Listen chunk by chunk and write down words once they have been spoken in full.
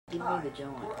Give me the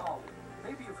joint. We're Aldi.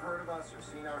 Maybe you've heard of us or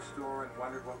seen our store and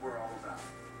wondered what we're all about.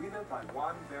 We live by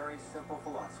one very simple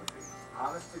philosophy: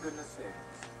 honest to goodness savings.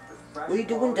 With fresh What are you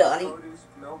doing, Dottie? produce,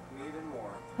 milk, meat, and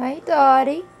more. Hey,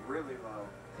 Dottie. Really low.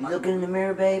 You looking in the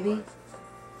mirror, baby?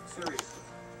 Seriously,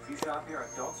 if you shop here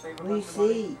and don't save a What do you bunch of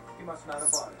money, see? you must not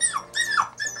have bought it. So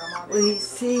come on What do in, you give us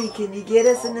a see? call. Can you get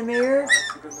us in the mirror?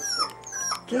 Honest to goodness savings.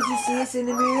 Can't you see us in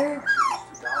the mirror?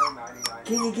 Just $1.99.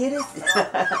 Can you get us?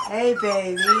 Hey,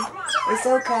 baby. It's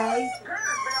okay.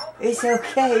 It's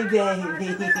okay,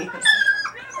 baby.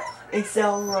 It's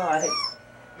alright.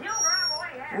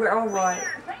 We're alright.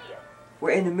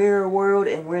 We're in the mirror world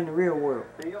and we're in the real world.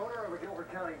 The owner of a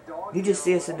Gilbert County dog You just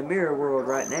see us in the mirror world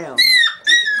right now.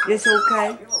 It's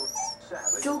okay.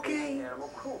 It's okay.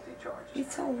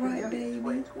 It's alright,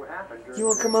 baby. You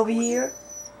wanna come over here?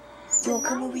 You wanna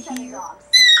come over here?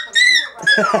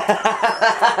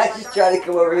 She's trying to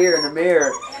come over here in the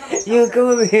mirror. You wanna come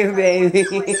over here, baby?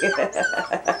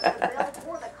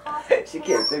 She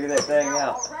can't figure that thing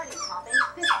out.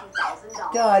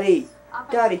 Dottie,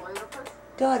 Dottie,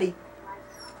 Dottie,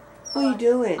 what are you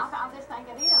doing?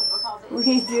 What are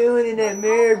you doing in that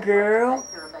mirror, girl?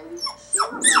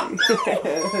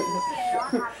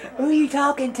 Who are you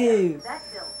talking to?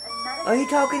 Are you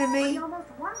talking to me?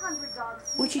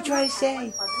 What you trying to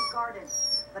say?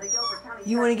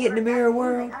 You want to get in the mirror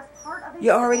world?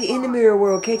 You're already in the mirror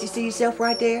world. Can't you see yourself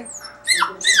right there?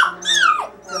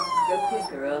 Go pick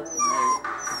her up.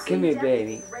 Come here,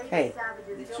 baby. Hey.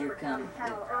 That you're coming.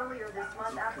 Earlier this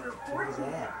month after 14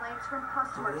 complaints from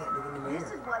customers.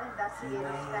 This is what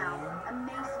investigators found.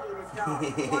 Emaciated dogs,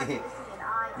 one missing an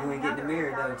eye, You want to get in the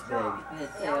mirror, don't you, baby?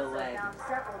 They also found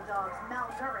several dogs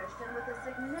malnourished and with a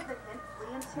significant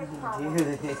flea and tick problem.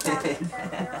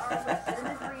 There are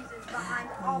legitimate reasons behind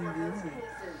all of those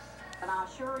cases. But I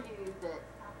assure you that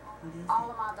all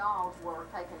of my dogs were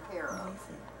taken care of.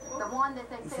 The one that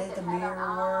they said that had an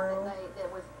eye that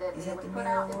was put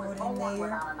out that was born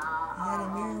without an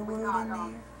eye. We've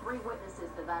got 3 witnesses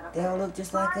to that effect. They all look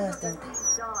just like us, don't they?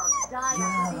 These dogs died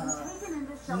after being taken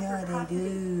into shelter Yeah, they custody.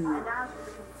 do. And as for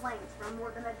the complaints from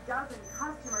more than a dozen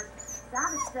customers,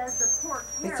 Savage says the poor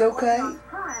care It's okay. wasn't on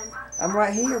her end. I'm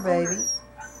right here, baby.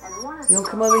 And one of You the want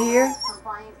to come over here?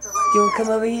 complaints Do you want to come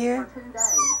over here? for 2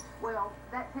 days. Well,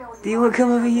 that tells you Do you want to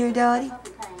come over here, Dottie?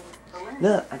 something came to Linda.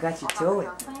 Look, I got your toy. I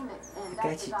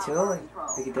Got your toy.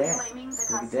 Look at that.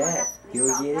 Look at that. You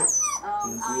want to get it?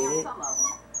 You get it?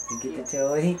 You get the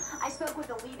toy? I spoke with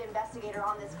the lead investigator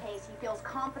on this case. He feels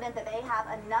confident that they have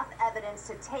enough evidence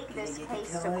to take this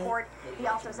case to court. He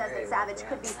also says that Savage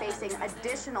could be facing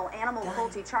additional animal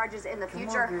cruelty charges in the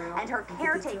future, and her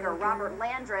caretaker, Robert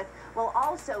Landreth, will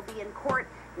also be in court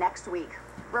next week.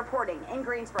 Reporting in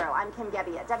Greensboro, I'm Kim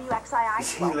Gebbia, WXII.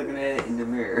 She's looking at it in the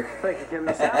mirror. Thank you, Kim.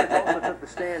 The Savage also took the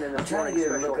stand in I'm this trying to morning's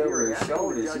get her to special look over hearing her asking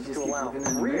shoulder. the She judge just to keeps allow looking in the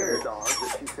 3 of mirror. the dogs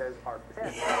that she says are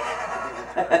pets.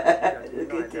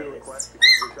 Look at this.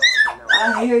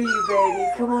 I hear you, baby.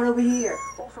 Come on over here.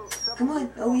 Come on,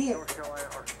 over here. North Carolina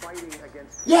are fighting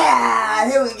against Yeah,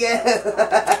 here we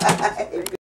go.